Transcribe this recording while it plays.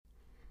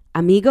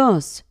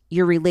Amigos,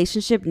 your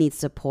relationship needs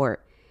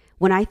support.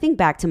 When I think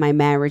back to my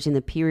marriage and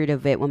the period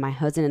of it when my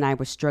husband and I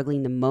were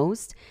struggling the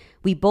most,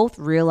 we both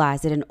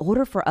realized that in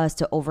order for us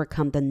to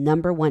overcome the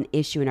number one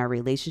issue in our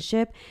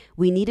relationship,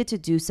 we needed to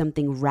do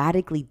something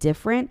radically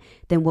different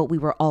than what we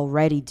were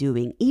already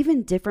doing,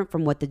 even different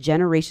from what the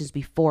generations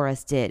before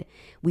us did.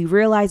 We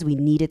realized we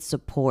needed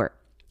support.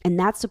 And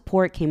that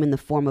support came in the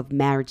form of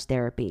marriage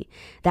therapy.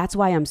 That's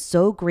why I'm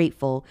so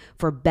grateful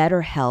for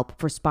BetterHelp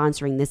for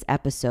sponsoring this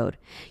episode.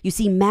 You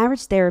see,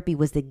 marriage therapy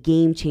was the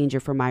game changer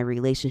for my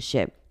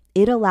relationship.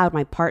 It allowed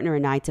my partner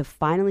and I to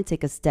finally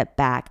take a step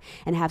back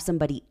and have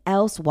somebody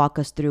else walk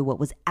us through what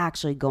was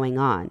actually going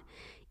on.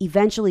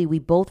 Eventually, we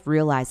both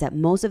realized that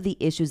most of the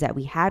issues that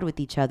we had with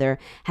each other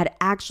had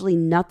actually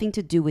nothing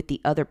to do with the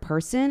other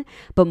person,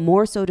 but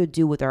more so to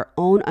do with our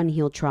own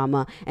unhealed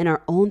trauma and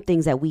our own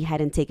things that we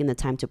hadn't taken the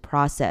time to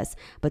process,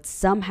 but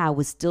somehow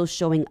was still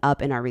showing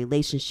up in our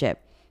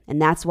relationship.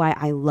 And that's why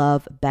I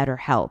love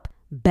BetterHelp.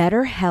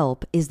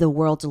 BetterHelp is the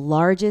world's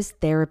largest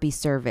therapy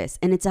service,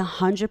 and it's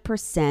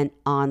 100%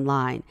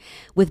 online.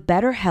 With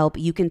BetterHelp,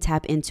 you can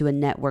tap into a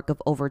network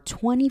of over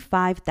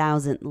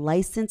 25,000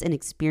 licensed and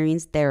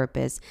experienced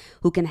therapists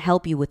who can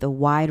help you with a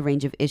wide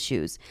range of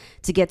issues.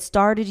 To get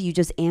started, you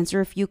just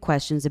answer a few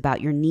questions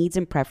about your needs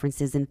and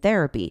preferences in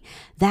therapy.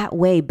 That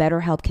way,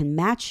 BetterHelp can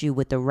match you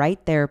with the right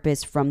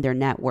therapist from their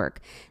network.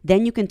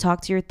 Then you can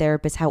talk to your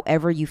therapist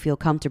however you feel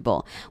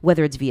comfortable,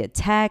 whether it's via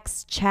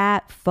text,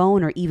 chat,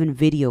 phone, or even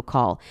video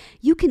call.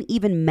 You can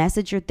even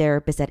message your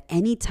therapist at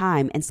any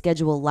time and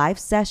schedule live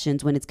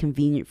sessions when it's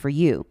convenient for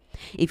you.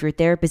 If your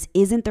therapist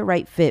isn't the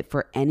right fit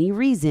for any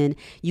reason,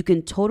 you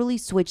can totally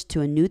switch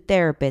to a new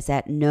therapist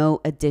at no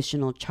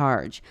additional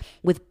charge.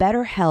 With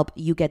BetterHelp,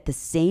 you get the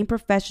same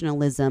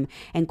professionalism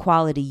and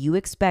quality you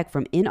expect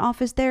from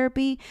in-office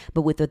therapy,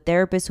 but with a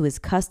therapist who is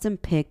custom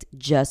picked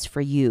just for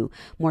you.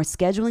 More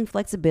scheduling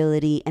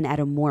flexibility and at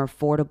a more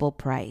affordable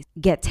price.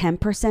 Get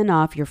 10%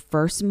 off your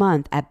first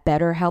month at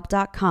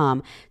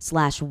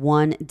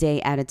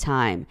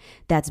betterhelp.com/1day-at-a-time.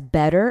 That's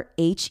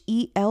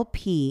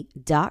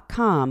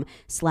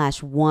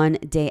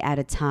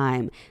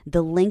betterhelp.com/1day-at-a-time.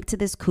 The link to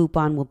this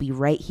coupon will be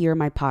right here in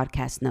my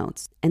podcast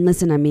notes. And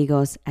listen,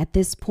 amigos, at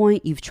this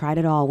point, you've tried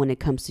it all when it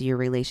comes to your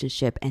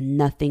relationship and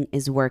nothing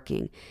is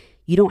working.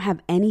 You don't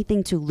have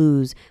anything to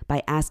lose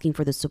by asking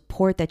for the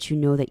support that you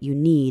know that you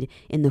need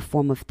in the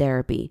form of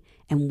therapy.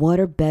 And what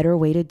a better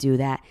way to do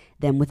that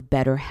than with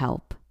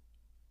BetterHelp.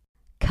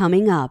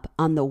 Coming up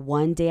on the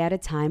One Day at a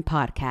Time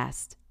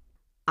podcast.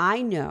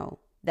 I know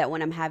that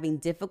when I'm having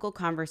difficult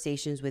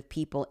conversations with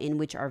people in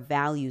which our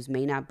values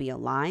may not be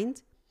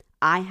aligned,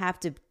 I have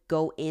to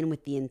go in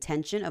with the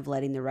intention of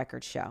letting the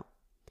record show.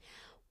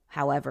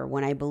 However,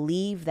 when I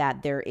believe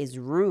that there is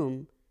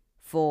room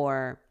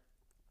for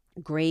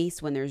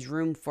grace, when there's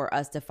room for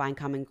us to find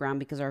common ground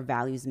because our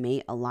values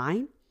may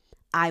align,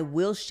 I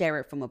will share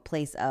it from a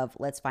place of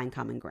let's find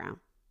common ground,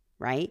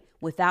 right?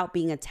 Without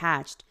being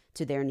attached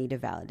to their need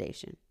of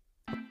validation.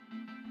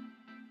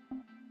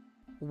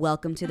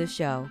 Welcome to the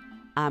show.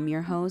 I'm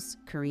your host,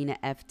 Karina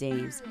F.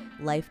 Daves,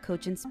 life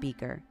coach and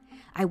speaker.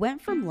 I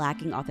went from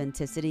lacking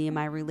authenticity in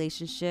my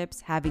relationships,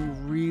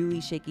 having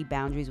really shaky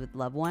boundaries with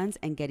loved ones,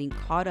 and getting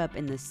caught up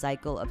in the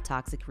cycle of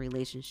toxic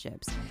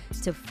relationships,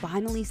 to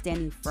finally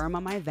standing firm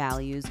on my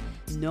values,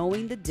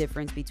 knowing the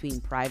difference between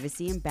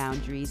privacy and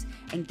boundaries,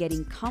 and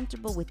getting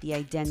comfortable with the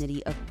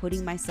identity of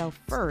putting myself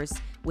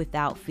first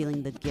without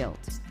feeling the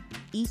guilt.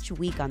 Each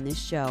week on this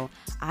show,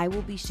 I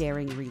will be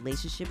sharing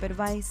relationship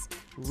advice,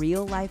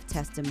 real life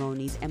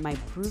testimonies, and my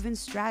proven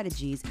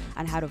strategies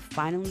on how to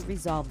finally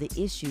resolve the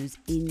issues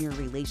in your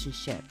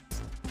relationship.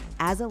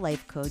 As a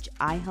life coach,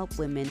 I help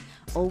women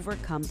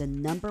overcome the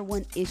number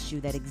one issue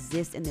that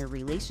exists in their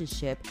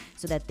relationship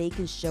so that they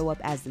can show up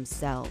as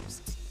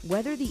themselves.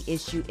 Whether the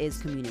issue is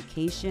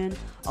communication,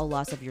 a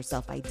loss of your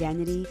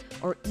self-identity,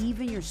 or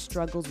even your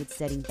struggles with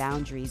setting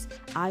boundaries,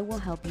 I will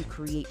help you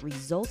create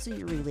results in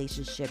your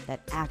relationship that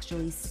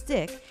actually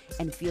stick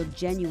and feel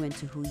genuine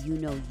to who you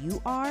know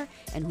you are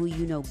and who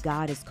you know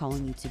God is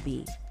calling you to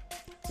be.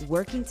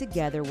 Working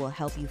together will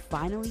help you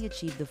finally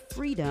achieve the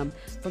freedom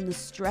from the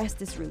stress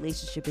this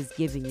relationship is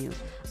giving you.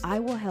 I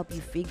will help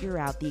you figure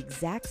out the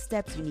exact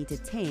steps you need to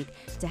take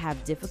to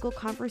have difficult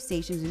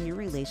conversations in your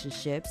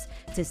relationships,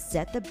 to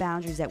set the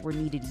boundaries that were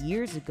needed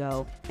years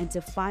ago, and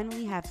to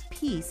finally have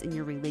peace in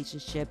your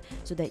relationship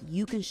so that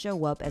you can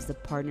show up as the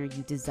partner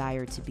you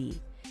desire to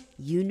be.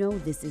 You know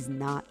this is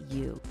not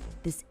you.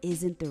 This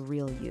isn't the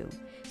real you.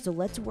 So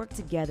let's work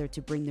together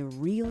to bring the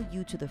real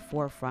you to the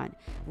forefront.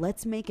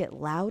 Let's make it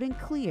loud and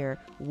clear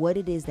what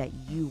it is that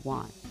you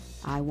want.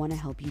 I want to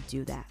help you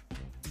do that.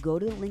 Go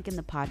to the link in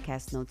the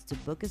podcast notes to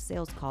book a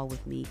sales call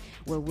with me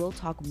where we'll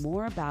talk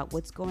more about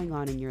what's going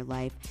on in your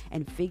life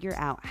and figure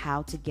out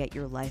how to get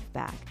your life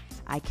back.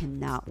 I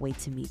cannot wait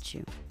to meet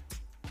you.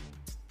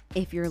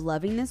 If you're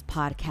loving this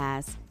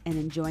podcast and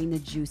enjoying the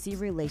juicy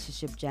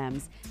relationship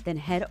gems, then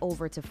head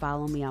over to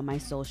follow me on my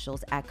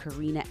socials at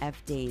Karina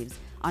F. Daves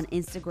on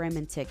Instagram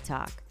and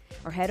TikTok.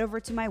 or head over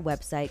to my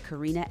website,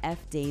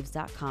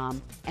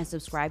 KarinaFDaves.com, and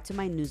subscribe to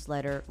my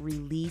newsletter,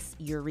 Release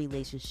Your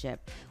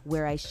Relationship,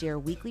 where I share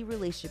weekly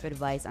relationship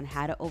advice on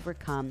how to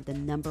overcome the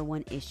number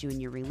one issue in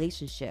your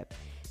relationship.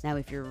 Now,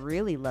 if you're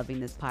really loving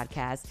this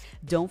podcast,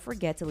 don't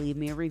forget to leave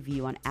me a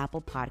review on Apple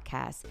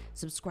Podcasts.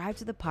 Subscribe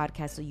to the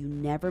podcast so you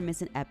never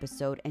miss an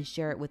episode, and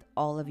share it with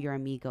all of your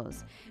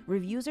amigos.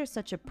 Reviews are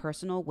such a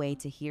personal way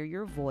to hear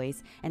your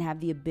voice and have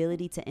the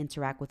ability to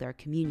interact with our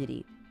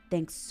community.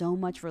 Thanks so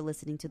much for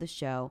listening to the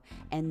show.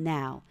 And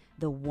now,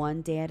 the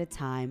One Day at a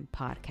Time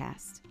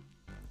podcast.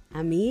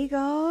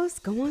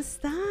 Amigos, ¿cómo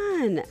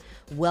están?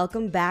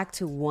 Welcome back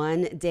to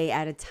One Day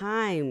at a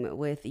Time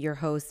with your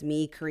host,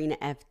 me, Karina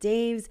F.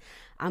 Daves.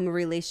 I'm a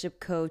relationship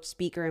coach,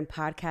 speaker, and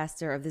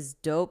podcaster of this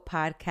dope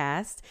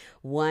podcast,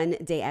 One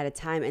Day at a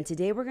Time. And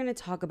today we're going to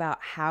talk about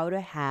how to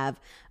have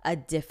a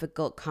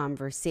difficult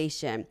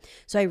conversation.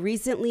 So I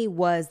recently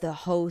was the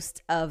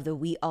host of the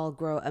We All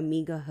Grow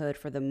Amigahood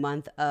for the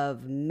month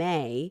of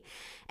May.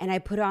 And I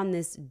put on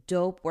this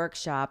dope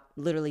workshop,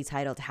 literally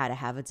titled How to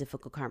Have a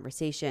Difficult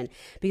Conversation,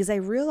 because I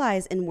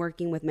realized in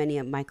working with many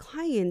of my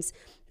clients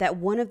that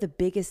one of the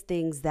biggest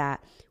things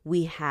that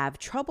we have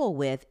trouble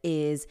with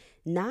is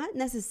not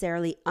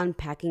necessarily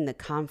unpacking the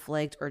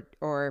conflict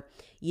or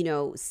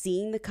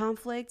seeing the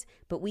conflict,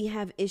 but we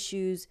have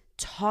issues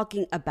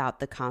talking about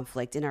the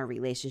conflict in our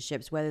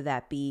relationships, whether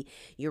that be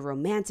your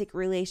romantic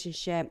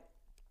relationship,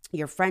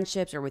 your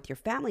friendships, or with your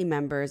family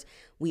members.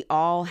 We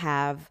all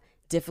have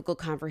difficult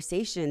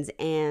conversations,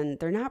 and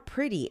they're not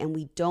pretty, and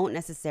we don't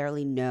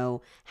necessarily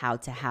know how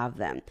to have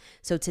them.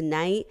 So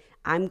tonight,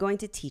 I'm going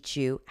to teach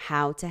you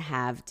how to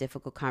have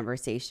difficult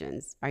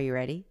conversations. Are you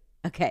ready?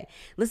 Okay,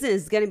 listen,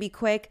 it's going to be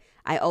quick.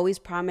 I always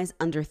promise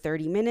under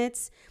 30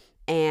 minutes,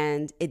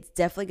 and it's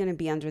definitely going to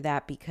be under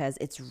that because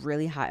it's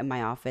really hot in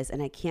my office,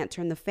 and I can't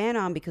turn the fan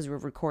on because we're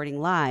recording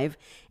live,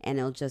 and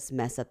it'll just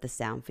mess up the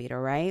sound feed,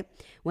 all right?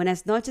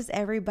 Buenas noches,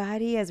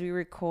 everybody, as we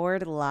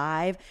record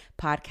live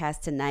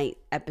podcast tonight,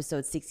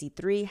 episode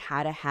 63,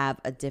 How to Have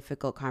a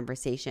Difficult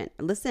Conversation.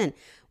 Listen,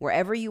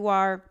 wherever you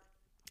are,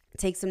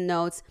 take some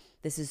notes.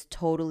 This is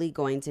totally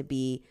going to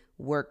be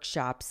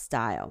workshop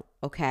style,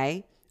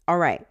 okay? All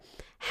right,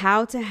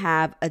 how to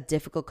have a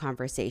difficult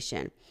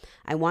conversation.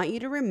 I want you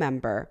to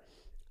remember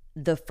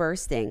the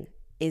first thing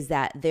is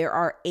that there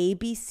are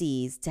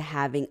ABCs to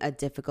having a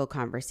difficult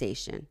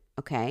conversation,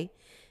 okay?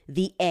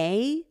 The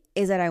A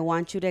is that I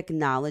want you to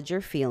acknowledge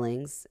your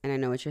feelings. And I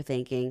know what you're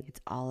thinking.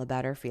 It's all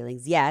about our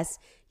feelings. Yes,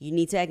 you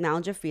need to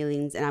acknowledge your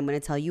feelings, and I'm going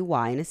to tell you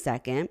why in a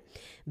second.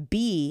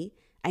 B,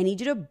 I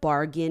need you to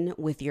bargain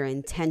with your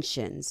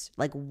intentions.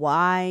 Like,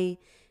 why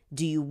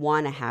do you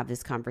want to have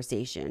this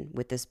conversation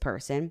with this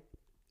person?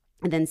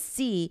 And then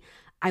C,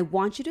 I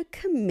want you to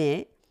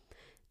commit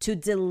to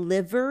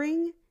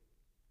delivering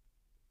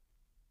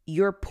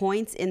your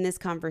points in this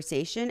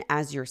conversation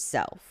as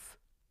yourself,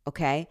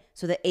 okay?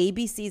 So the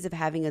ABCs of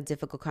having a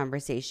difficult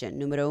conversation.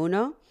 Número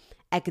uno,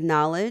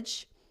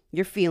 acknowledge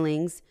your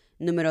feelings.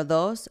 Número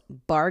dos,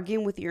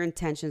 bargain with your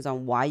intentions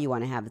on why you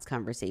want to have this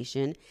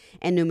conversation.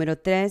 And número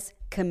tres,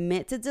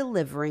 commit to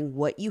delivering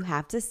what you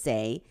have to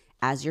say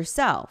as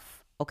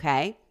yourself,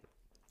 okay?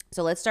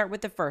 So let's start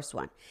with the first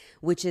one,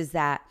 which is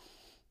that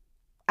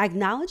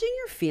acknowledging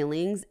your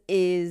feelings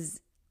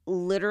is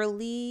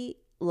literally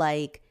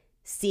like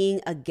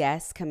seeing a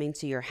guest coming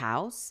to your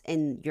house,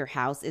 and your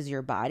house is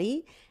your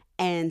body,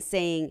 and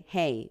saying,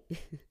 hey,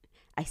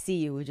 I see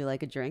you. Would you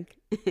like a drink?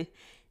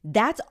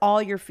 That's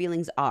all your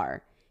feelings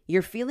are.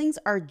 Your feelings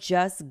are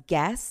just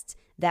guests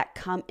that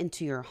come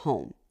into your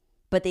home,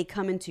 but they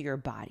come into your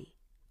body,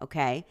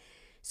 okay?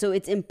 So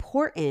it's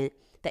important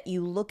that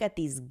you look at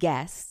these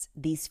guests,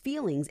 these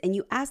feelings, and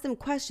you ask them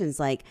questions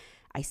like,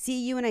 I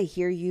see you and I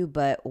hear you,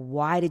 but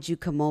why did you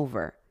come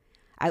over?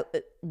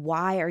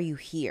 Why are you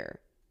here?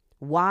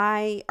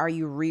 Why are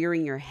you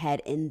rearing your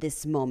head in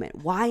this moment?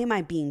 Why am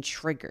I being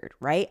triggered,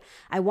 right?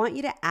 I want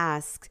you to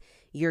ask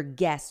your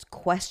guest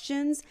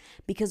questions,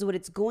 because what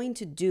it's going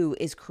to do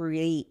is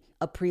create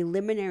a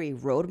preliminary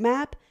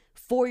roadmap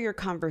for your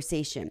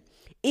conversation.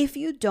 If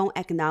you don't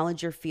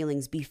acknowledge your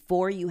feelings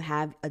before you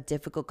have a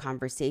difficult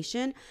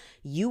conversation,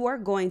 you are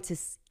going to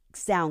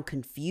sound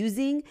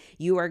confusing.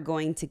 You are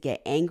going to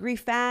get angry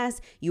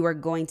fast. You are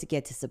going to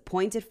get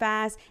disappointed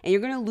fast, and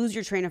you're going to lose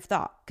your train of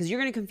thought because you're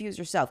going to confuse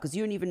yourself because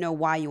you don't even know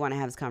why you want to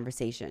have this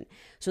conversation.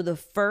 So the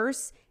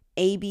first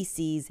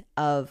ABCs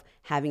of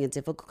having a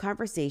difficult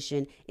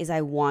conversation is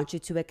I want you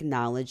to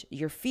acknowledge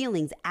your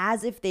feelings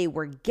as if they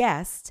were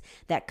guests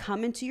that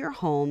come into your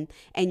home,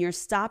 and you're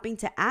stopping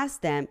to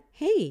ask them,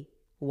 hey,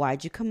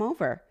 why'd you come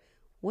over?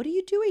 What are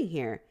you doing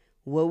here?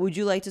 What would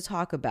you like to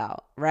talk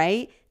about,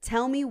 right?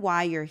 Tell me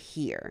why you're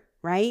here,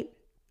 right?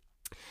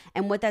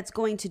 And what that's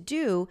going to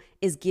do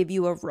is give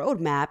you a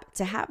roadmap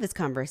to have this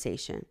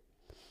conversation.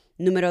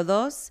 Número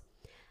dos,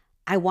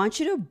 I want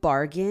you to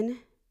bargain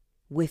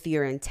with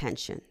your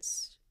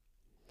intentions.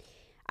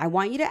 I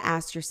want you to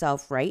ask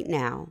yourself right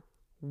now,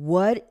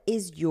 what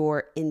is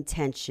your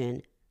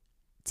intention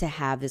to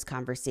have this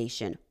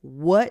conversation?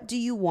 What do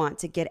you want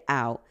to get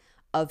out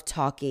of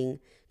talking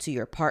to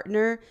your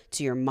partner,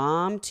 to your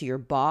mom, to your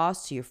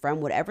boss, to your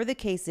friend, whatever the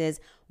case is.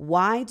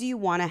 Why do you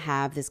want to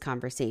have this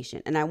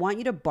conversation? And I want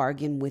you to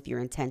bargain with your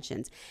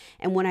intentions.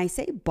 And when I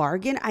say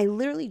bargain, I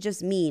literally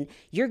just mean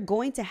you're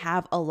going to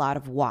have a lot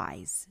of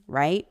whys,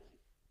 right?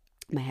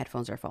 My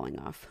headphones are falling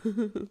off.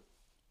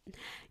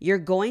 You're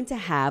going to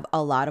have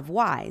a lot of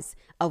whys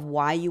of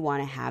why you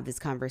want to have this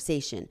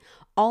conversation.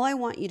 All I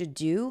want you to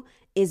do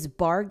is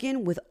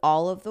bargain with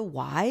all of the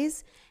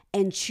whys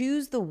and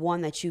choose the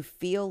one that you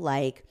feel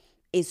like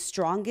is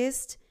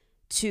strongest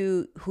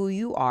to who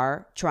you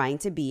are trying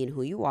to be and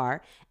who you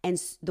are,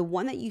 and the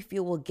one that you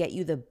feel will get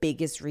you the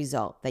biggest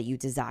result that you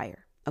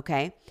desire,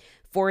 okay?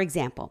 For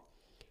example,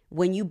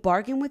 when you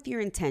bargain with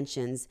your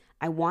intentions,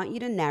 I want you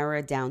to narrow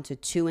it down to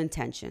 2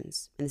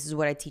 intentions, and this is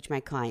what I teach my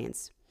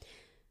clients.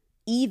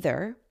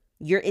 Either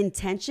your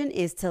intention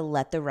is to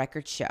let the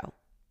record show.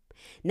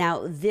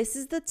 Now, this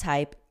is the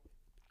type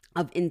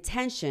of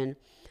intention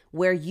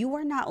where you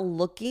are not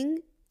looking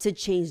to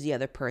change the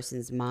other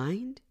person's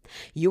mind.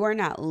 You are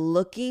not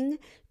looking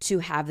to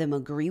have them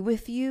agree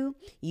with you.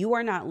 You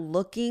are not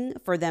looking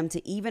for them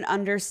to even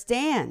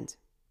understand.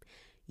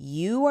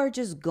 You are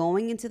just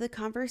going into the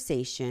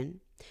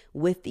conversation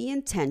with the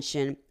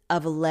intention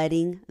of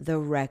letting the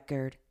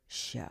record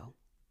show.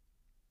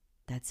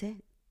 That's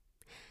it.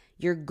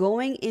 You're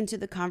going into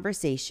the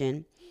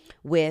conversation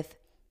with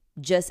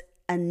just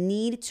a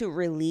need to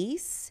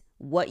release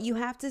what you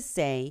have to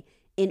say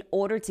in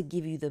order to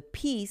give you the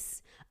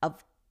peace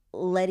of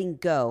letting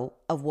go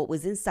of what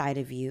was inside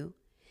of you.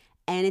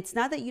 And it's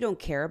not that you don't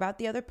care about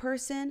the other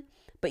person,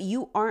 but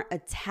you aren't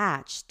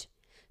attached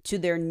to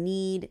their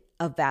need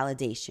of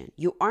validation.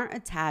 You aren't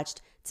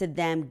attached to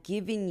them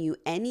giving you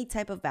any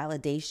type of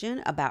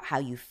validation about how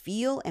you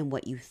feel and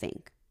what you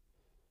think.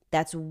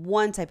 That's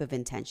one type of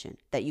intention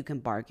that you can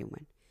bargain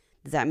with.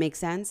 Does that make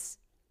sense?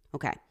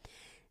 Okay.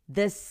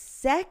 The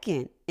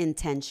second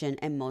intention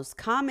and most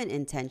common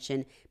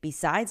intention,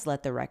 besides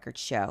let the record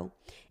show,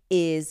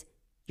 is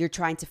you're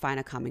trying to find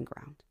a common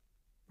ground,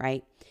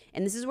 right?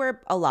 And this is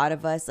where a lot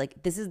of us,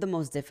 this is the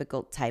most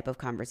difficult type of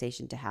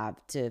conversation to have,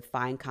 to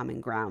find common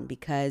ground,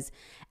 because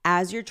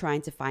as you're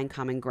trying to find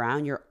common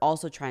ground, you're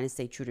also trying to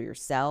stay true to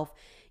yourself.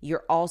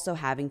 You're also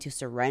having to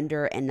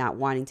surrender and not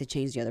wanting to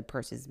change the other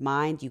person's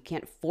mind. You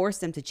can't force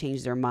them to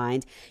change their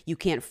mind. You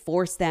can't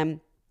force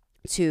them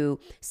to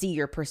see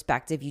your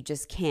perspective. You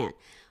just can't.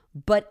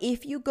 But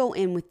if you go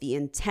in with the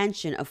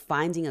intention of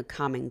finding a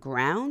common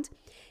ground,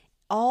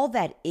 all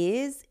that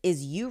is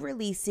you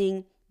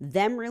releasing,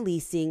 them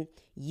releasing,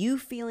 you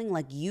feeling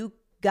like you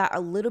got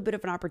a little bit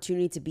of an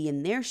opportunity to be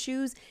in their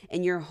shoes,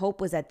 and your hope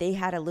was that they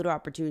had a little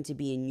opportunity to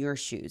be in your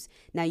shoes.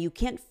 Now, you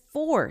can't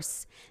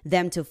force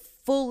them to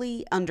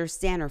fully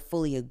understand or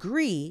fully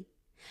agree,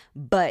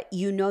 but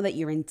you know that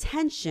your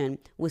intention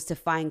was to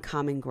find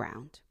common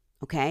ground,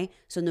 okay?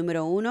 So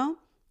numero uno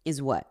is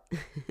what?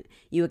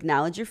 You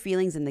acknowledge your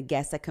feelings and the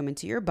guests that come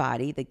into your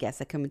body, the guests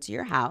that come into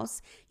your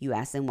house. You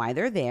ask them why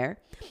they're there.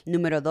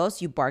 Numero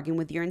dos, you bargain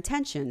with your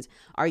intentions.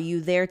 Are you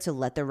there to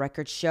let the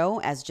record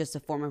show as just a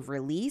form of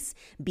release,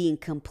 being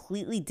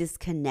completely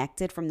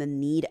disconnected from the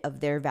need of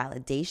their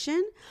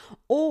validation?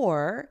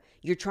 Or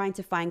you're trying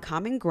to find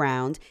common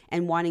ground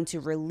and wanting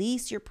to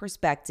release your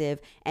perspective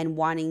and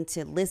wanting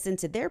to listen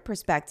to their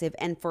perspective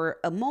and for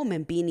a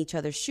moment be in each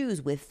other's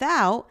shoes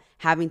without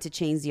having to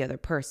change the other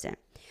person.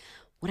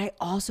 What I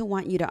also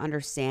want you to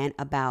understand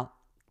about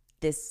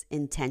this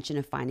intention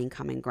of finding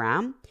common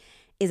ground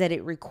is that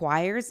it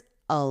requires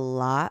a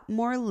lot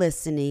more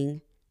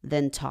listening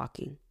than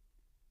talking.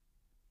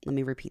 Let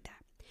me repeat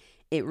that.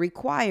 It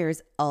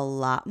requires a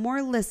lot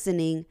more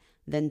listening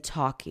than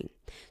talking.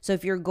 So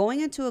if you're going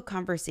into a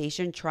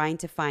conversation trying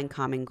to find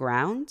common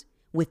ground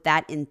with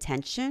that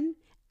intention,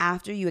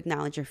 after you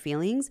acknowledge your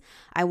feelings,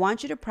 I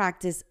want you to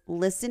practice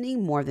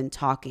listening more than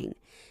talking.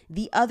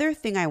 The other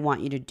thing I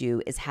want you to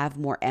do is have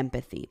more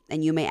empathy.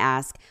 And you may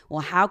ask,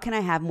 well, how can I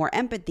have more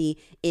empathy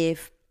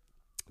if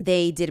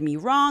they did me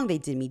wrong, they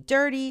did me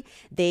dirty,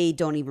 they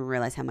don't even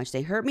realize how much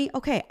they hurt me?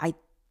 Okay,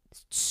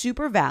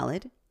 super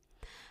valid.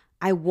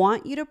 I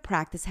want you to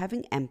practice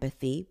having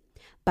empathy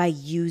by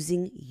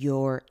using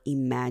your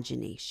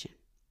imagination.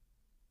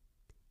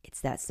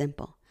 It's that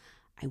simple.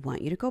 I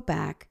want you to go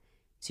back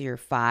to your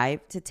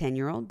 5 to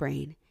 10-year-old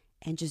brain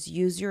and just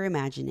use your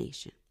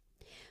imagination.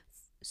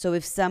 So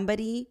if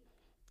somebody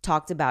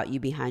talked about you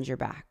behind your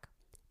back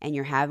and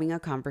you're having a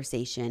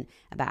conversation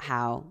about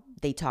how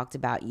they talked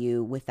about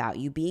you without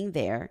you being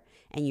there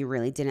and you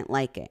really didn't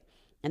like it,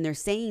 and they're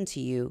saying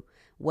to you,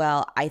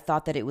 well, I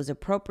thought that it was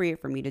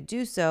appropriate for me to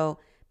do so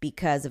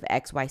because of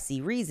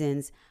XYZ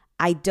reasons,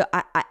 I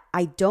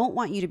don't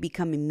want you to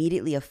become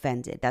immediately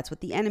offended. That's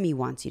what the enemy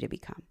wants you to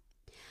become.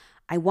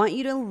 I want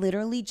you to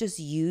literally just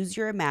use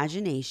your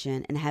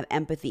imagination and have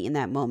empathy in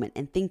that moment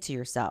and think to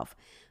yourself,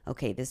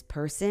 okay, this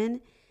person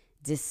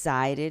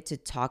decided to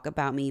talk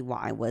about me while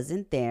I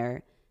wasn't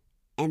there,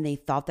 and they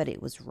thought that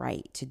it was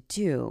right to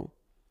do.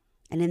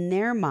 And in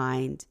their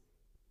mind,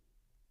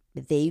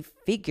 they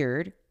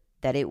figured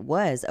that it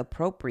was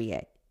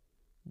appropriate.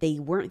 they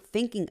weren't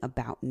thinking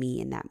about me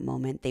in that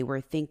moment. They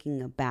were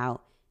thinking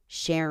about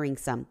sharing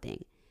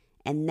something.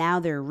 And now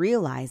they're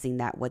realizing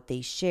that what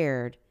they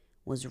shared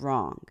was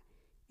wrong.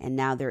 And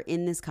now they're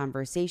in this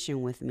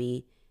conversation with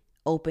me,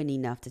 open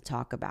enough to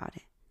talk about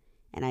it.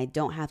 And I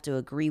don't have to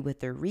agree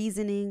with their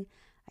reasoning.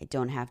 I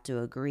don't have to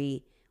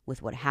agree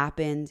with what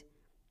happened,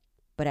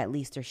 but at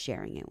least they're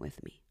sharing it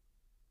with me.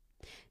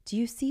 Do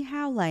you see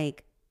how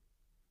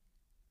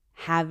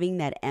having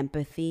that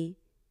empathy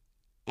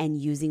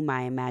and using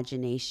my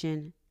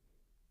imagination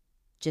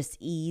just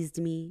eased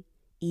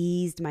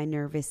my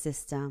nervous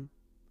system,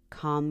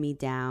 calmed me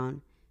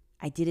down.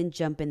 I didn't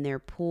jump in their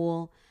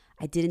pool.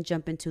 I didn't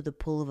jump into the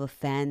pool of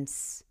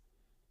offense.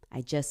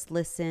 I just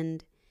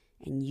listened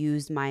and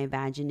used my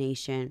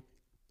imagination.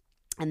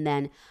 And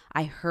then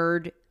I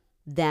heard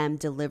them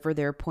deliver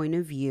their point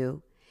of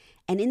view.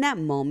 And in that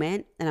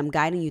moment, and I'm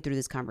guiding you through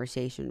this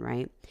conversation,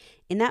 right?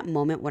 In that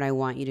moment, what I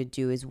want you to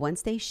do is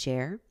once they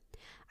share,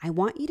 I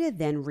want you to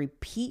then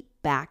repeat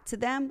back to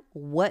them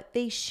what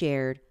they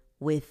shared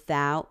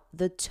without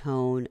the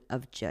tone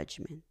of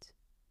judgment.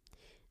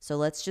 So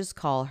let's just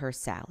call her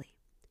Sally.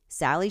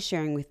 Sally's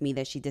sharing with me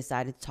that she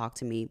decided to talk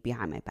to me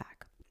behind my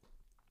back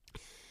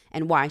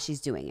and why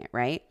she's doing it,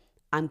 right?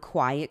 I'm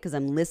quiet because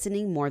I'm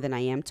listening more than I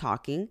am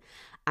talking.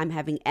 I'm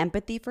having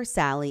empathy for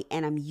Sally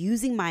and I'm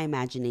using my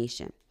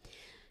imagination.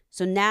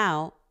 So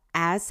now,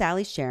 as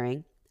Sally's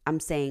sharing, I'm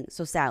saying,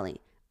 so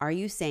Sally, are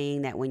you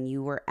saying that when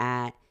you were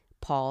at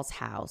Paul's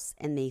house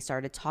and they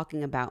started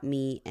talking about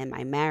me and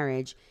my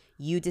marriage,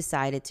 you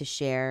decided to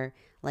share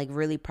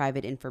really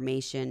private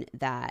information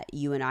that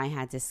you and I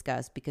had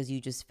discussed because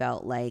you just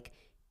felt like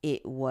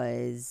it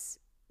was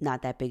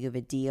not that big of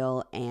a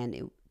deal,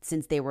 and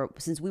since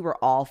we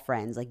were all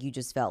friends, you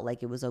just felt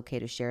like it was okay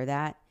to share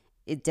that?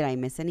 Did I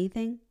miss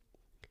anything?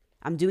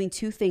 I'm doing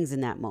two things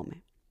in that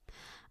moment.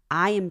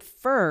 I am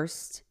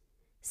first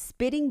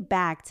spitting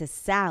back to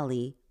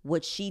Sally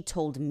what she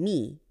told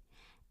me,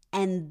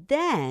 and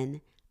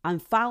then I'm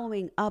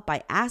following up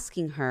by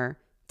asking her,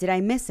 did I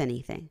miss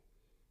anything?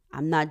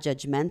 I'm not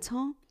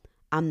judgmental.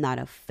 I'm not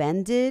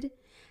offended.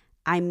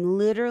 I'm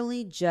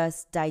literally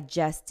just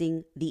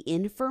digesting the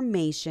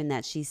information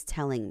that she's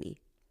telling me.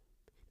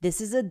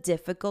 This is a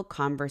difficult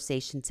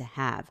conversation to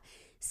have.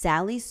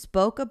 Sally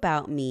spoke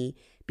about me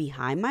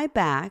behind my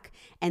back,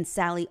 and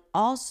Sally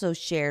also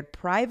shared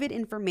private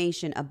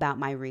information about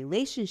my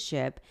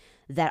relationship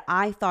that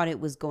I thought it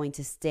was going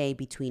to stay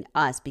between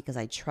us because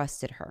I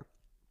trusted her.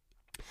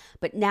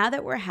 But now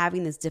that we're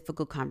having this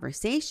difficult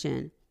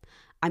conversation,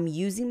 I'm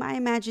using my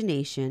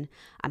imagination,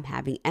 I'm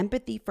having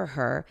empathy for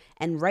her,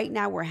 and right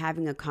now we're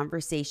having a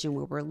conversation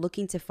where we're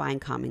looking to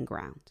find common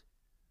ground.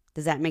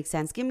 Does that make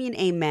sense? Give me an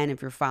amen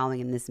if you're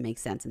following and this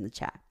makes sense in the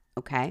chat,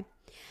 okay?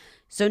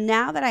 So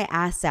now that I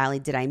asked Sally,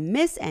 did I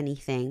miss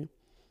anything?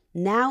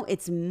 Now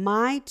it's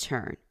my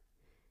turn,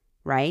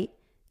 right,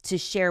 to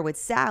share with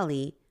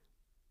Sally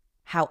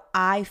how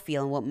I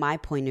feel and what my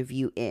point of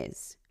view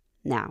is.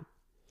 Now,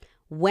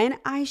 when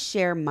I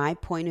share my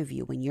point of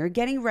view, when you're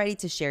getting ready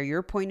to share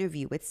your point of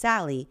view with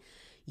Sally,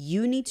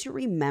 you need to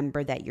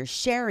remember that you're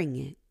sharing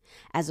it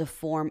as a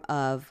form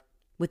of,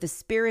 with the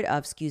spirit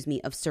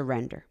of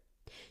surrender.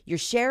 You're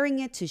sharing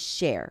it to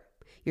share.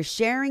 You're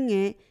sharing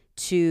it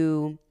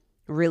to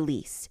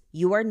release.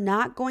 You are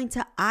not going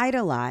to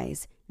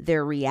idolize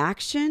their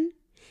reaction,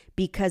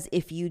 because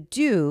if you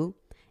do,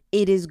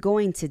 it is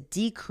going to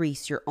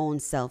decrease your own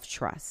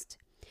self-trust.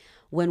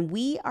 When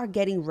we are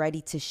getting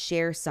ready to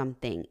share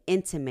something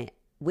intimate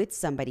with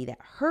somebody that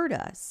hurt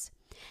us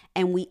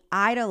and we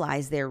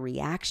idolize their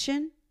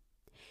reaction,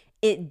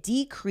 it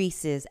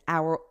decreases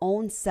our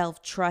own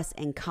self-trust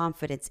and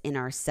confidence in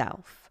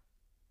ourselves.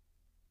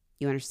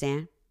 You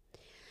understand?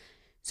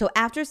 So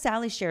after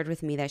Sally shared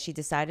with me that she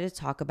decided to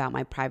talk about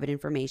my private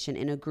information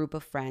in a group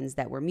of friends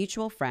that were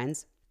mutual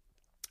friends,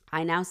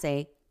 I now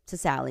say to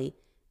Sally,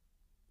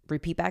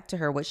 repeat back to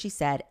her what she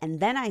said, and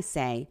then I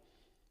say,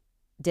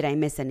 did I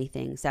miss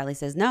anything? Sally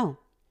says, no,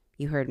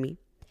 you heard me.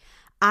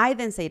 I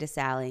then say to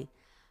Sally,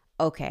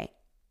 okay,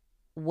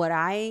 what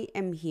I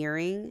am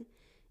hearing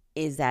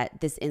is that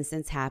this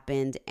instance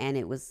happened and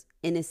it was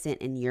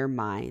innocent in your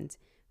mind.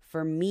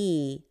 For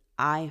me,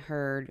 I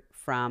heard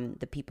from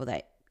the people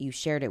that you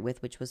shared it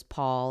with, which was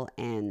Paul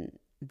and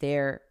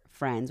their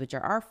friends, which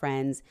are our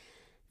friends,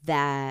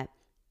 that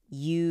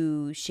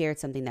you shared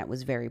something that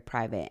was very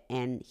private.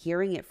 And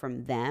hearing it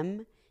from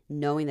them,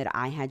 knowing that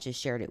I had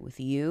just shared it with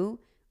you,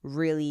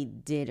 really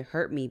did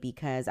hurt me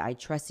because I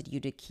trusted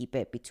you to keep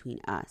it between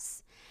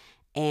us.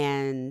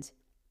 And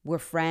we're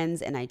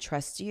friends and I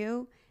trust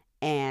you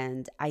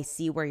and I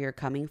see where you're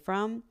coming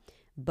from.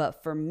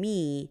 But for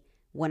me,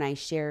 when I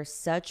share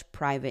such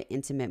private,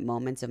 intimate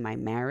moments of my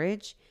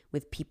marriage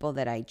with people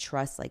that I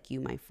trust, like you,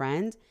 my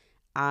friend,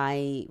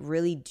 I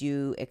really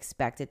do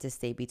expect it to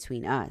stay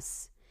between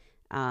us.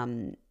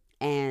 And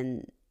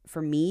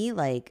for me,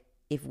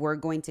 if we're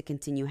going to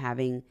continue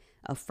having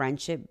a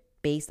friendship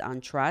based on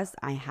trust,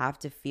 I have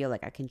to feel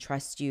like I can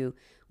trust you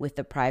with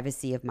the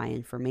privacy of my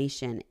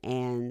information.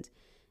 And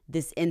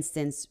this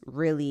instance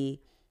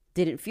really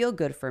didn't feel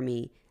good for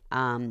me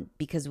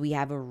because we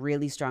have a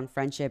really strong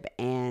friendship,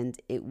 and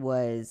it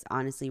was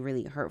honestly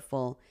really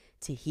hurtful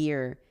to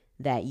hear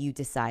that you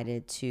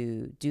decided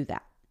to do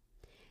that.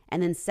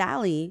 And then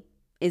Sally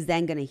is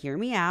then going to hear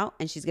me out,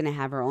 and she's going to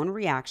have her own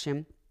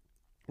reaction,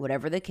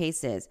 whatever the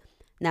case is.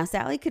 Now,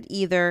 Sally could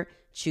either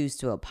choose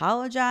to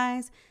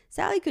apologize.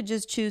 Sally could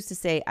just choose to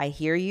say, I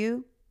hear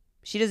you.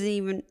 She doesn't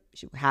even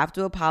have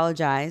to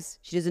apologize.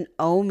 She doesn't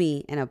owe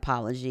me an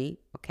apology,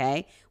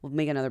 okay? We'll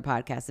make another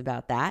podcast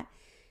about that.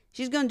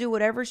 She's going to do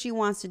whatever she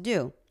wants to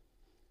do.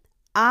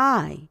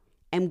 I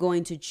am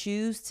going to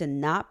choose to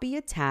not be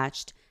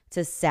attached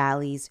to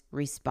Sally's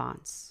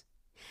response,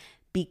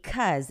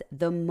 because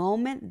the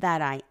moment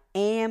that I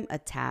am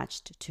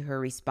attached to her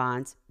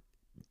response,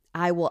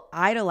 I will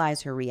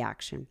idolize her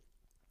reaction,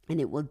 and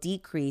it will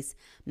decrease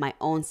my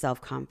own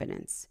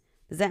self-confidence.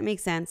 Does that make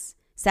sense?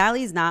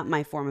 Sally is not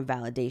my form of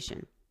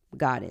validation.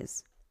 God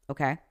is,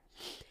 okay?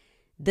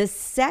 The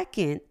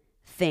second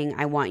thing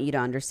I want you to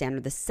understand, or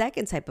the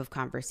second type of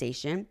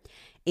conversation,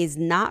 is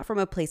not from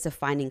a place of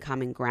finding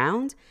common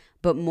ground,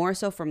 but more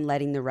so from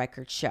letting the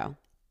record show,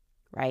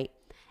 right?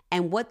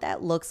 And what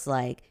that looks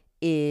like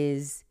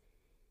is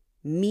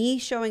me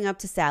showing up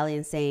to Sally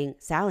and saying,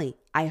 Sally,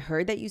 I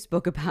heard that you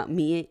spoke about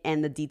me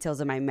and the details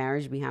of my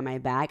marriage behind my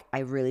back. I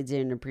really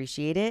didn't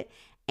appreciate it.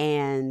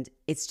 And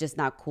it's just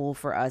not cool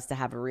for us to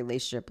have a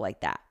relationship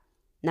like that.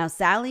 Now,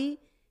 Sally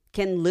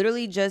can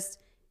literally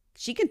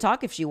she can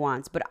talk if she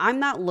wants, but I'm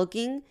not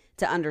looking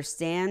to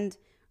understand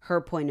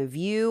her point of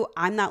view.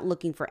 I'm not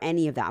looking for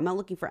any of that. I'm not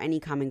looking for any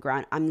common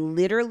ground. I'm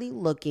literally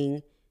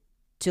looking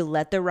to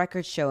let the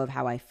record show of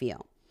how I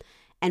feel.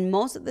 And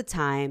most of the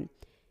time,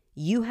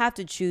 you have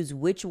to choose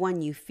which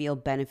one you feel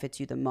benefits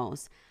you the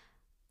most.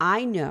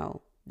 I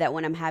know that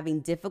when I'm having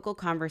difficult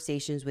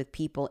conversations with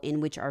people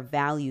in which our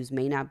values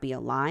may not be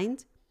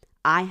aligned,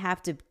 I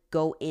have to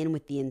go in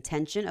with the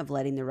intention of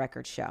letting the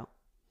record show.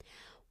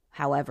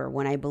 However,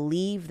 when I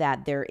believe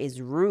that there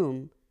is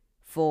room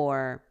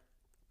for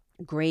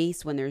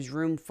grace, when there's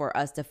room for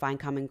us to find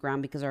common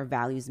ground because our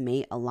values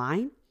may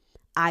align,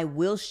 I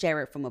will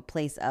share it from a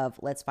place of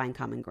let's find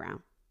common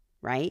ground,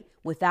 right?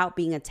 Without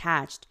being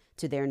attached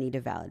to their need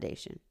of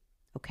validation,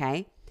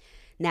 okay?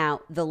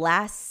 Now, the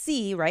last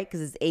C, right,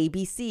 because it's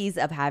ABCs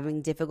of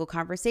having difficult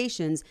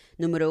conversations.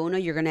 Numero uno,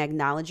 you're going to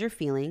acknowledge your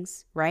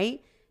feelings,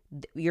 right?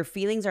 Your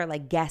feelings are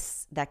like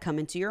guests that come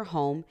into your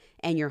home,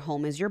 and your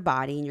home is your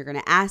body, and you're going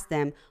to ask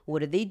them,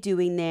 what are they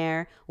doing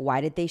there?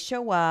 Why did they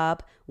show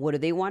up? What do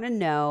they want to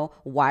know?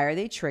 Why are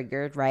they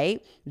triggered,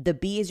 right? The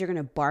B is you're going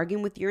to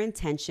bargain with your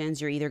intentions.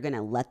 You're either going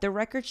to let the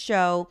record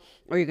show,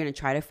 or you're going to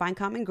try to find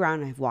common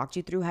ground. I've walked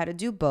you through how to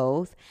do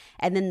both.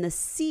 And then the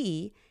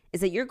C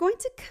is that you're going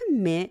to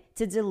commit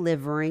to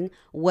delivering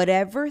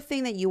whatever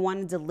thing that you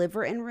want to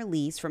deliver and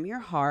release from your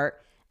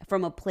heart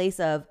from a place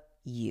of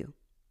you.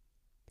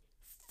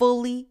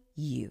 Fully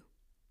you.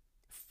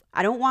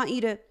 I don't want you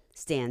to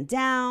stand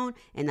down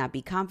and not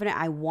be confident.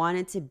 I want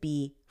it to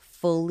be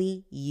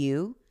fully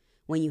you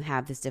when you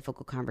have this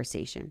difficult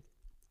conversation.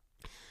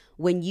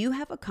 When you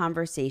have a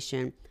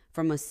conversation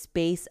from a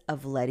space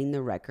of letting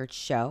the record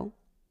show,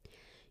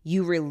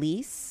 you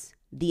release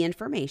the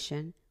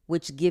information,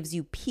 which gives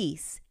you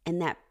peace,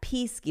 and that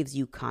peace gives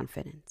you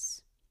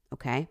confidence,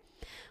 okay?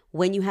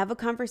 When you have a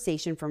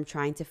conversation from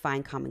trying to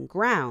find common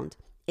ground,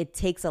 it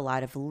takes a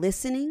lot of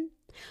listening,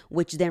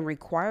 which then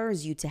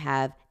requires you to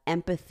have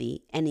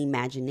empathy and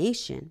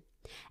imagination.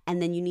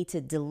 And then you need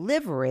to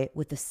deliver it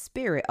with the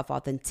spirit of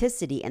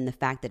authenticity and the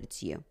fact that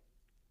it's you.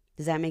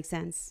 Does that make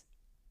sense?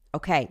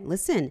 Okay,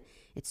 listen,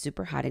 it's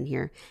super hot in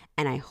here,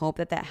 and I hope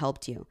that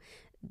helped you.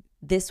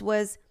 This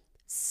was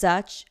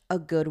such a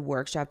good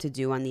workshop to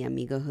do on the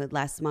Amigohood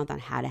last month on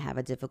how to have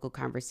a difficult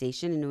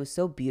conversation. And it was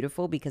so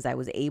beautiful because I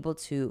was able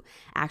to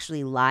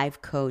actually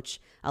live coach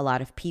a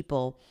lot of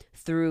people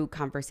through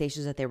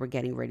conversations that they were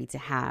getting ready to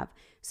have.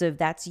 So if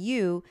that's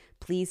you,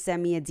 please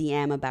send me a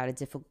DM about a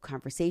difficult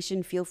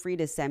conversation. Feel free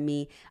to send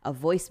me a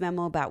voice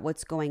memo about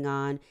what's going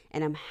on,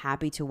 and I'm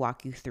happy to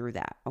walk you through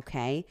that,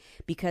 okay?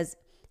 Because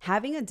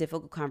having a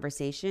difficult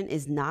conversation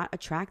is not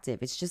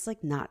attractive. It's just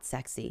like not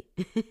sexy.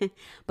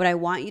 But I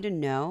want you to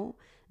know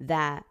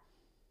that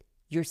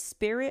your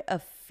spirit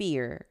of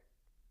fear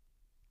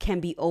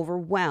can be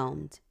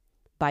overwhelmed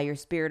by your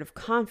spirit of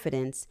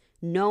confidence,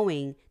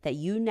 knowing that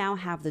you now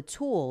have the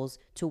tools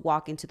to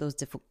walk into those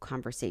difficult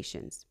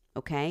conversations.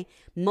 Okay?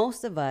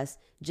 Most of us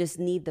just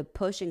need the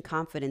push and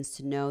confidence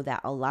to know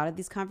that a lot of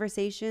these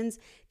conversations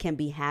can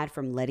be had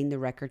from letting the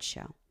record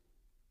show.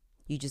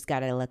 You just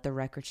got to let the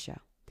record show.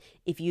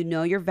 If you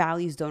know your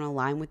values don't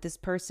align with this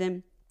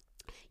person,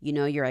 you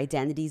know your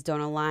identities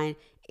don't align,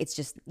 it's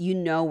just, you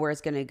know where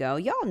it's going to go.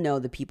 Y'all know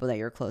the people that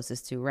you're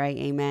closest to, right?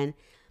 Amen.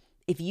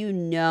 If you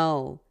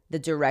know the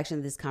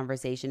direction this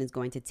conversation is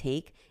going to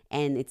take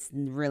and it's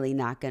really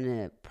not going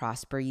to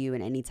prosper you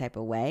in any type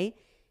of way,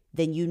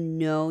 then you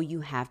know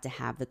you have to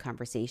have the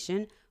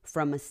conversation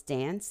from a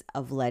stance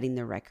of letting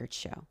the record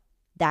show.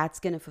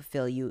 That's going to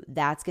fulfill you.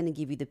 That's going to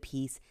give you the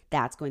peace.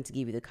 That's going to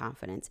give you the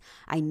confidence.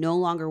 I no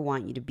longer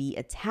want you to be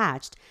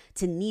attached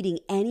to needing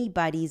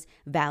anybody's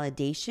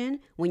validation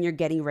when you're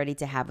getting ready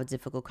to have a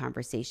difficult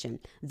conversation.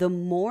 The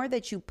more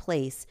that you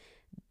place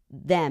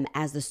them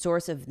as the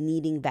source of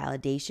needing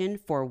validation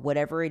for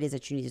whatever it is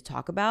that you need to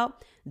talk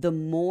about, the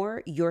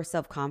more your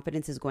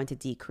self-confidence is going to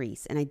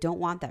decrease. And I don't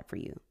want that for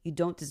you. You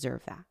don't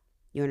deserve that.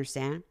 You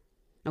understand?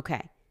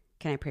 Okay.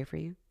 Can I pray for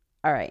you?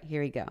 All right,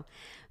 here we go.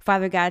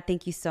 Father God,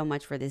 thank you so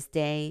much for this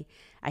day.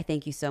 I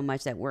thank you so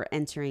much that we're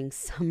entering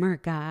summer,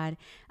 God.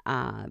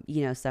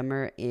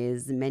 Summer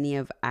is many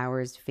of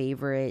ours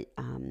favorite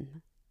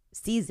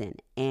season.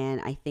 And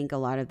I think a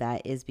lot of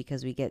that is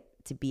because we get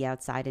to be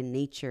outside in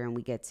nature and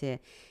we get to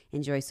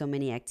enjoy so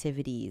many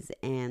activities.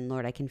 And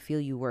Lord, I can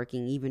feel you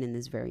working even in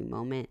this very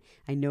moment.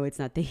 I know it's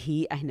not the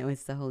heat. I know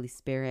it's the Holy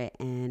Spirit.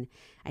 And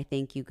I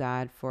thank you,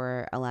 God,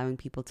 for allowing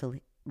people to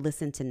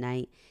listen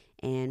tonight.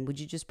 And would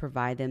you just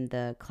provide them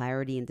the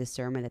clarity and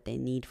discernment that they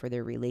need for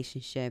their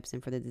relationships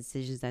and for the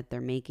decisions that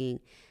they're making?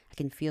 I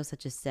can feel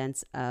such a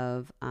sense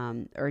of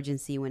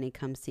urgency when it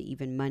comes to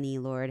even money,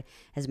 Lord,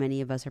 as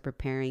many of us are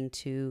preparing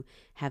to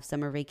have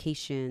summer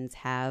vacations,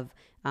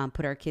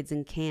 put our kids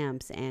in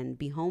camps and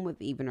be home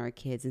with even our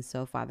kids. And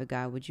so, Father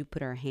God, would you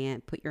put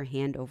your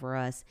hand over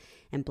us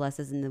and bless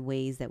us in the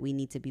ways that we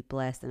need to be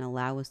blessed and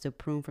allow us to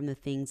prune from the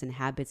things and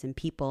habits and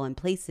people and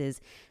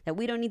places that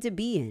we don't need to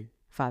be in.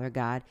 Father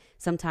God,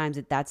 sometimes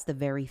that's the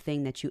very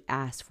thing that you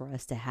ask for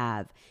us to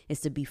have, is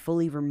to be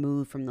fully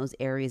removed from those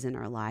areas in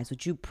our lives.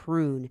 Would you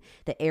prune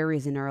the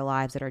areas in our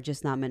lives that are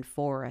just not meant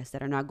for us,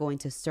 that are not going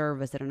to serve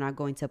us, that are not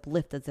going to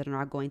uplift us, that are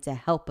not going to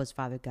help us,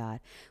 Father God?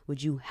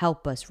 Would you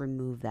help us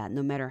remove that,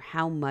 no matter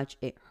how much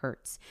it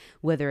hurts,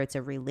 whether it's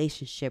a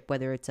relationship,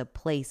 whether it's a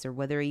place, or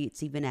whether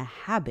it's even a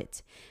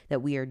habit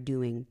that we are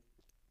doing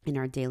in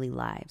our daily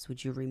lives?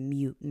 Would you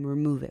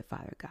remove it,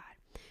 Father God?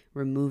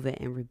 Remove it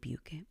and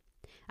rebuke it.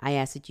 I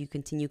ask that you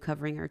continue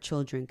covering our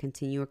children,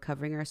 continue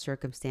covering our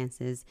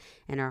circumstances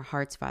and our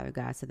hearts, Father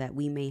God, so that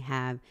we may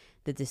have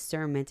the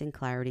discernment and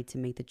clarity to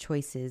make the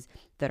choices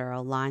that are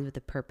aligned with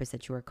the purpose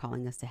that you are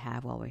calling us to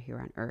have while we're here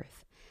on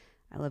earth.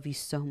 I love you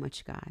so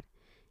much, God.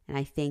 And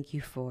I thank you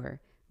for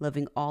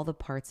loving all the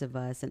parts of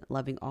us and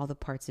loving all the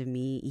parts of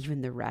me, even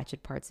the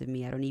ratchet parts of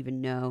me. I don't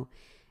even know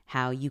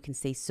how you can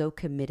stay so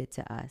committed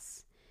to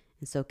us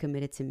and so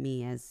committed to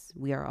me, as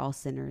we are all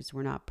sinners.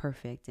 We're not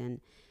perfect. And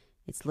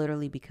it's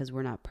literally because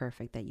we're not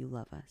perfect that you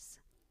love us.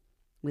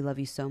 We love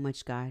you so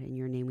much, God. In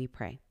your name we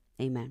pray.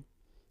 Amen.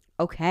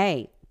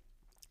 Okay.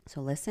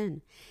 So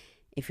listen,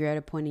 if you're at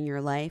a point in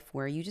your life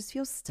where you just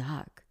feel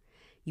stuck,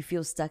 you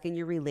feel stuck in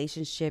your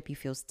relationship, you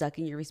feel stuck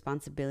in your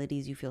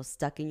responsibilities, you feel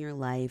stuck in your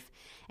life,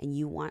 and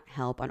you want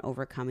help on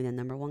overcoming the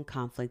number one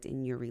conflict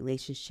in your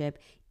relationship,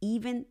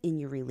 even in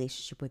your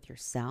relationship with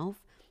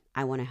yourself,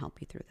 I want to help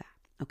you through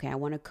that. Okay. I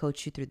want to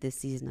coach you through this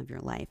season of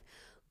your life.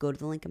 Go to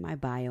the link in my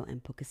bio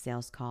and book a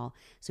sales call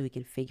so we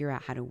can figure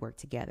out how to work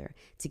together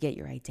to get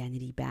your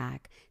identity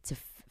back, to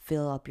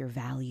fill up your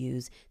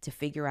values, to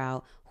figure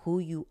out who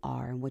you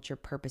are and what your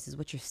purpose is,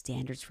 what your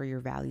standards for your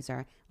values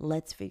are.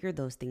 Let's figure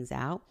those things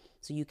out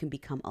so you can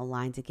become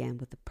aligned again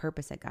with the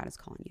purpose that God is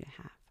calling you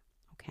to have.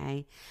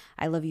 Okay?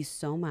 I love you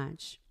so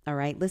much. All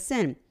right?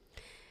 Listen,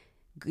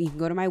 you can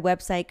go to my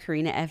website,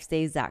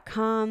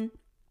 KarinaFStays.com.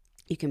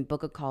 You can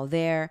book a call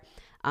there.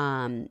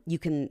 You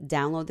can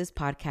download this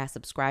podcast,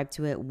 subscribe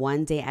to it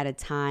one day at a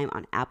time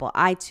on Apple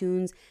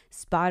iTunes,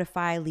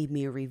 Spotify. Leave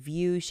me a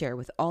review, share it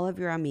with all of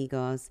your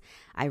amigos.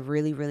 I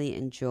really, really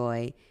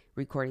enjoy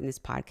recording this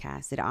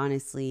podcast. It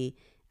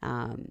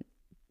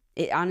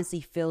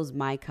honestly fills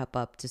my cup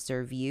up to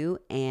serve you.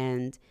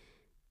 And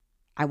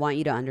I want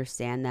you to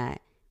understand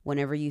that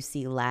whenever you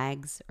see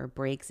lags or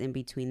breaks in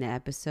between the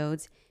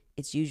episodes,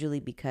 it's usually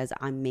because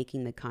I'm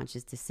making the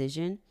conscious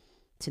decision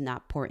to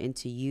not pour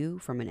into you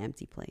from an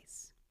empty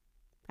place.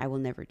 I will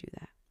never do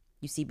that.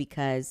 You see,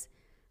 because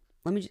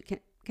can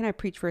I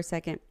preach for a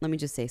second? Let me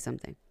just say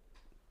something.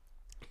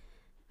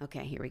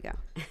 Okay, here we go.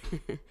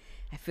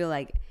 I feel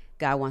like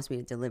God wants me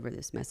to deliver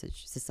this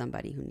message to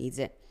somebody who needs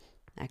it.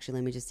 Actually,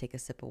 let me just take a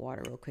sip of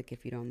water real quick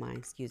if you don't mind.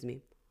 Excuse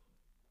me.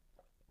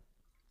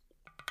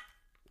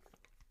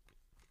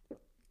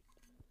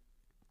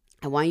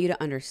 I want you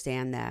to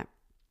understand that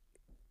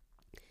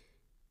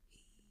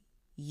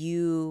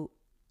you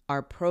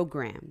are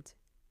programmed.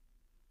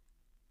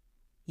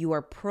 You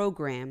are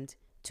programmed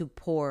to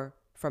pour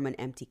from an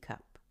empty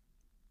cup.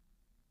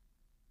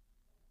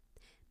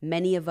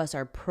 Many of us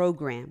are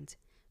programmed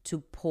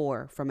to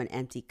pour from an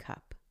empty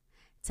cup,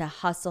 to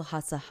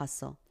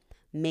hustle,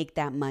 make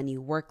that money,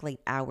 work late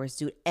hours,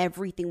 do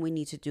everything we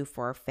need to do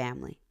for our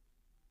family.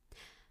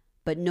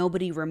 But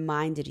nobody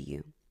reminded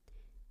you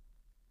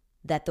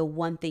that the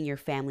one thing your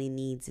family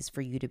needs is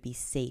for you to be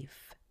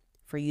safe,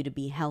 for you to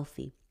be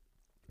healthy,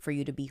 for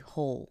you to be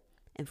whole,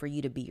 and for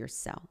you to be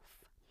yourself.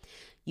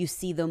 You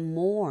see, the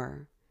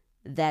more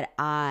that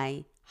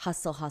I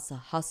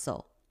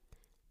hustle,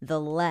 the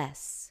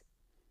less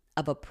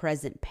of a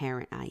present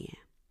parent I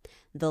am,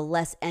 the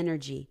less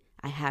energy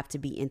I have to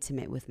be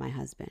intimate with my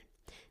husband,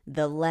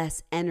 the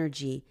less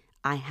energy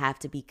I have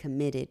to be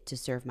committed to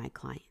serve my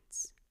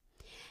clients.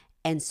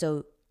 And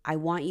so I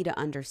want you to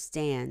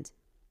understand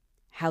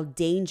how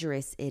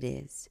dangerous it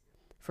is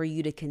for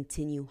you to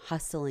continue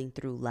hustling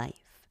through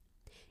life.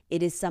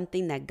 It is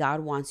something that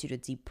God wants you to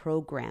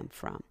deprogram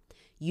from.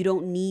 You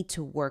don't need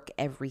to work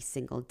every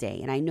single day.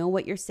 And I know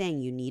what you're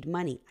saying. You need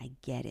money. I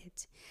get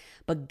it.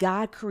 But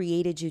God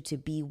created you to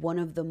be one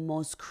of the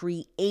most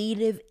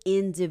creative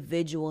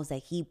individuals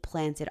that He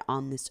planted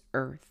on this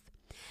earth.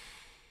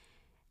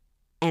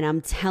 And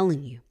I'm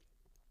telling you,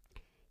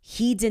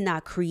 He did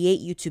not create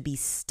you to be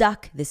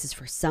stuck. This is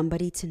for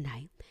somebody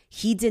tonight.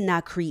 He did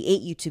not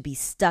create you to be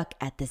stuck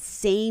at the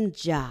same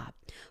job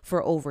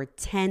for over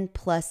 10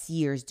 plus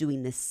years,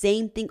 doing the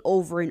same thing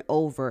over and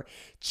over,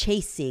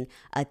 chasing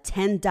a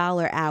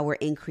 $10 hour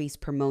increase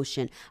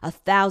promotion,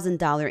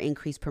 $1,000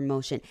 increase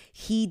promotion.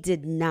 He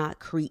did not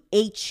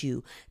create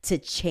you to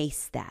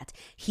chase that.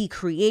 He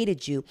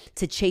created you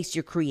to chase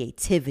your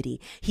creativity.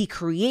 He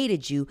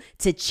created you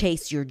to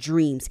chase your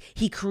dreams.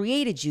 He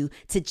created you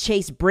to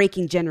chase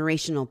breaking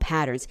generational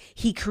patterns.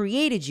 He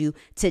created you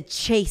to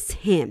chase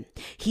Him.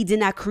 He did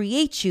not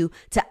create you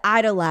to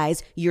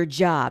idolize your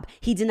job.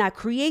 He did not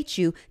create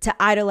you to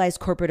idolize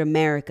corporate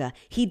America.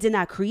 He did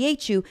not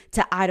create you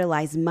to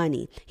idolize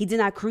money. He did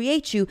not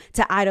create you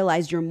to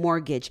idolize your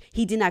mortgage.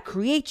 He did not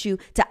create you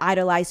to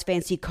idolize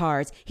fancy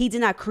cars. He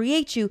did not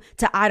create you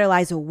to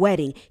idolize a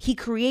wedding. He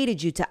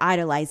created you to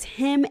idolize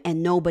Him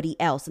and nobody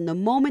else. And the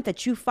moment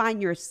that you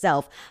find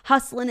yourself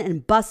hustling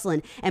and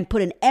bustling and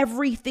putting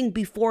everything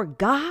before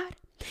God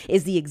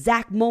is the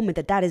exact moment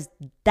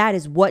that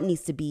is what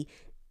needs to be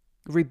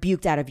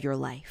rebuked out of your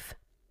life.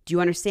 Do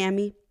you understand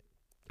me?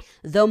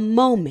 The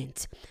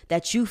moment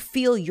that you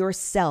feel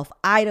yourself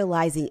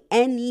idolizing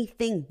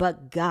anything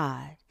but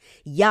God,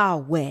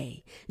 Yahweh,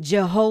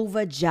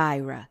 Jehovah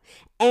Jireh,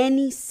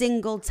 any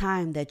single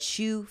time that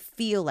you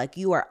feel like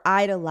you are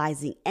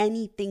idolizing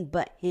anything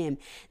but Him,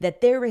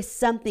 that there is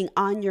something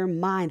on your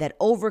mind that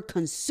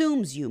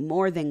overconsumes you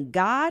more than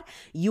God,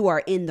 you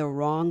are in the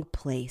wrong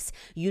place.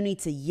 You need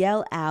to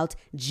yell out,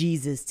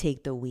 Jesus,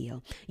 take the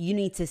wheel. You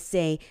need to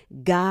say,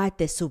 God,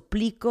 te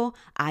suplico,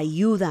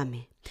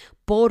 ayúdame.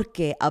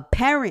 Porque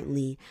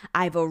apparently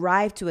I've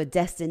arrived to a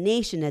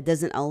destination that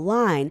doesn't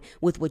align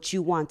with what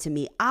you want to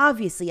me.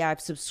 Obviously, I've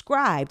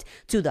subscribed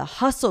to the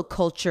hustle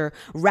culture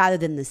rather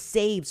than the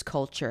saves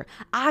culture.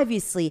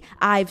 Obviously,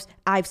 I've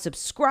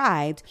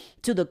subscribed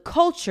to the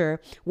culture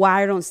where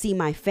I don't see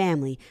my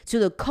family, to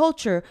the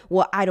culture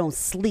where I don't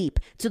sleep,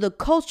 to the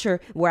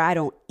culture where I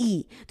don't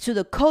eat, to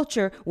the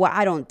culture where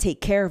I don't take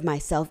care of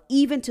myself,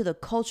 even to the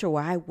culture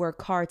where I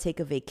work hard, take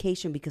a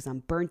vacation because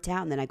I'm burnt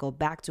out, and then I go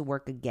back to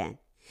work again.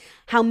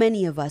 How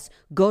many of us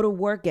go to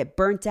work, get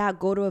burnt out,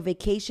 go to a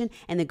vacation,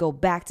 and then go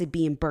back to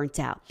being burnt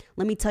out?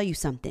 Let me tell you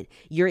something.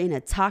 You're in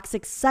a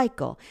toxic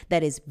cycle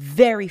that is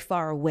very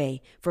far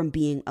away from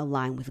being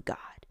aligned with God.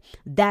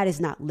 That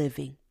is not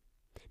living.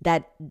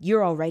 That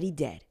you're already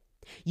dead.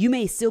 You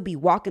may still be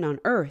walking on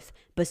earth,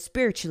 but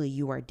spiritually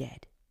you are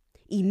dead.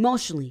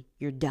 Emotionally,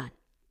 you're done.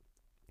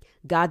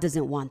 God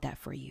doesn't want that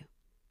for you.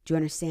 Do you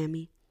understand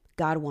me?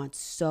 God wants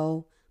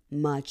so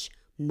much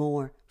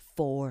more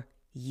for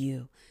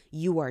you.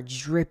 You are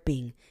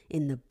dripping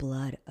in the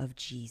blood of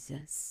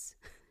Jesus.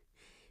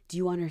 Do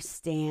you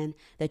understand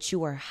that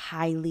you are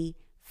highly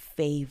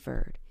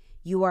favored?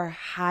 You are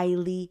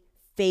highly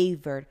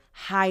favored,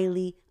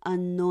 highly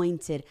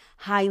anointed,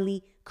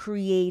 highly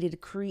created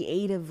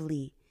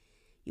creatively.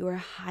 You are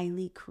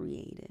highly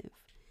creative.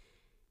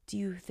 Do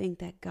you think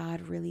that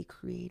God really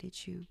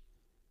created you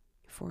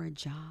for a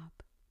job?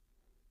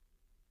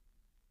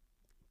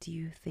 Do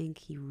you think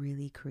He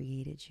really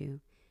created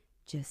you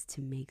just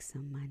to make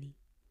some money?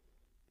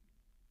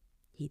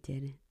 He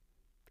didn't.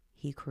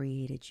 He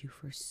created you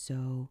for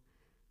so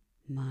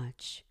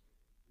much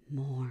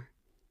more.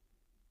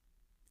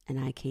 And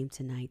I came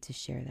tonight to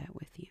share that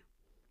with you.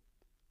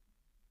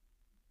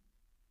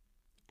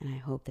 And I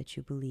hope that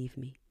you believe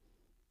me,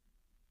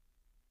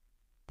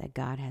 that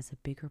God has a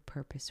bigger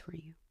purpose for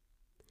you,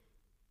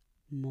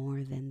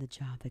 more than the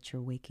job that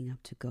you're waking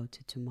up to go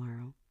to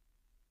tomorrow,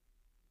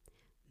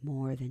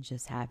 more than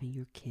just having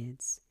your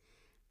kids,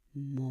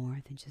 more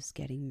than just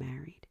getting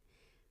married,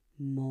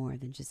 more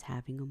than just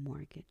having a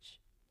mortgage.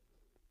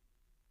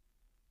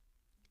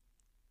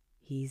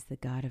 He's the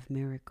God of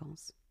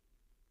miracles.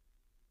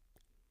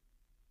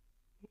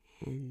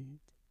 And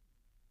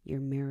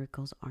your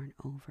miracles aren't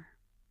over.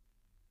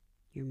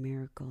 Your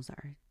miracles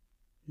are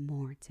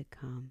more to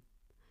come.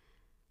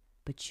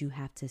 But you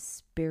have to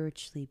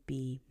spiritually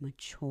be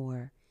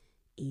mature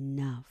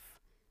enough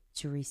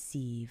to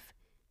receive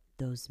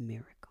those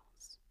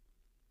miracles.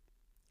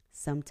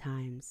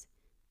 Sometimes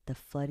the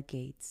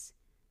floodgates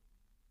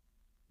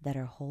that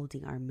are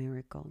holding our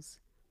miracles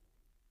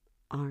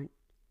aren't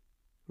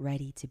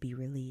ready to be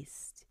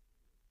released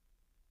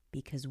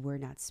because we're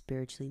not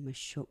spiritually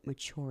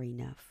mature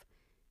enough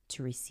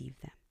to receive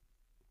them.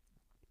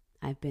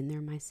 I've been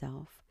there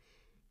myself.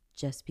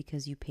 Just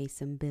because you pay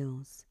some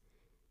bills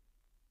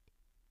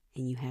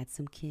and you had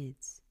some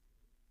kids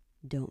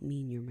don't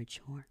mean you're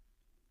mature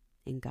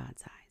in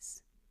God's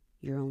eyes.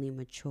 You're only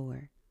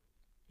mature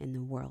in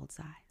the world's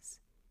eyes.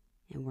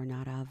 And we're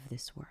not of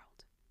this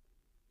world.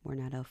 We're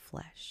not of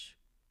flesh.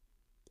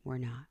 We're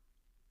not.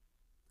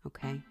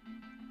 Okay?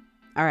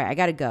 All right, I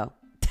gotta go.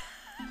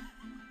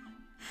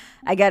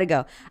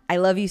 I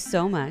love you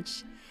so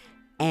much.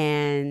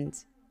 And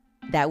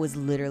that was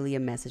literally a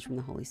message from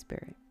the Holy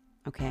Spirit.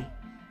 Okay?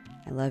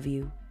 I love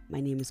you. My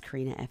name is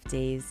Karina F.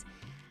 Daves.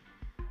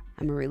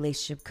 I'm a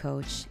relationship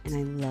coach, and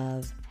I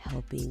love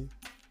helping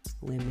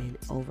women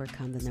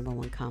overcome the number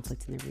one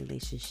conflict in their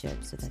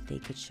relationship so that they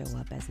could show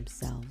up as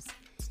themselves.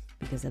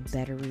 Because a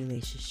better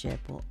relationship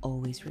will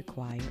always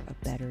require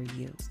a better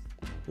you.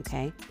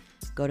 Okay?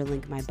 Go to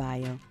link in my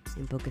bio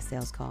and book a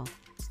sales call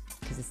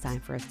because it's time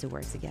for us to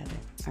work together.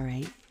 All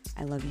right?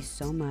 I love you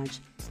so much.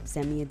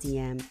 Send me a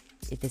DM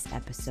if this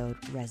episode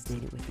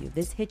resonated with you. If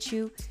this hit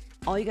you,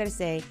 all you got to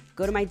say,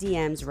 go to my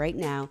DMs right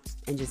now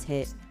and just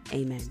hit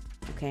amen.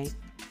 Okay?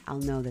 I'll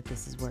know that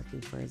this is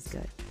working for his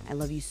good. I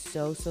love you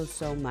so, so,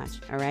 so much.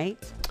 All right?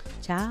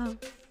 Ciao.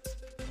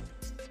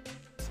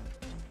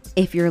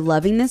 If you're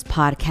loving this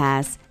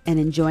podcast and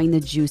enjoying the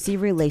juicy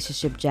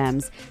relationship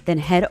gems, then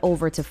head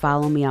over to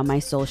follow me on my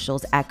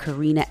socials at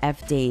Karina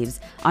F. Daves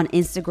on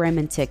Instagram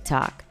and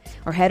TikTok.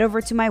 Or head over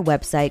to my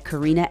website,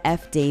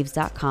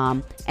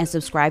 KarinaFDaves.com, and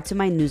subscribe to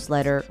my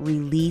newsletter,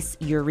 Release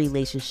Your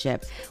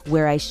Relationship,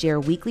 where I share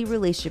weekly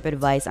relationship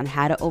advice on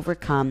how to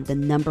overcome the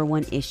number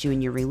one issue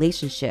in your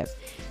relationship.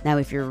 Now,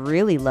 if you're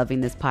really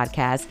loving this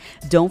podcast,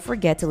 don't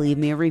forget to leave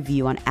me a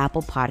review on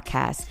Apple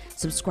Podcasts.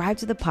 Subscribe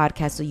to the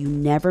podcast so you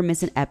never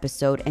miss an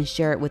episode and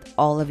share it with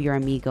all of your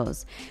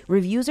amigos.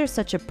 Reviews are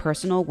such a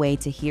personal way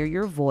to hear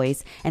your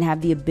voice and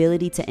have the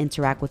ability to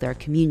interact with our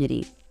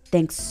community.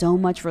 Thanks so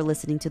much for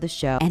listening to the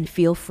show, and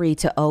feel free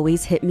to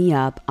always hit me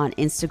up on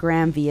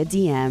Instagram via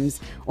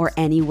DMs or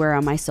anywhere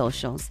on my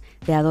socials.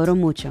 Te adoro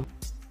mucho.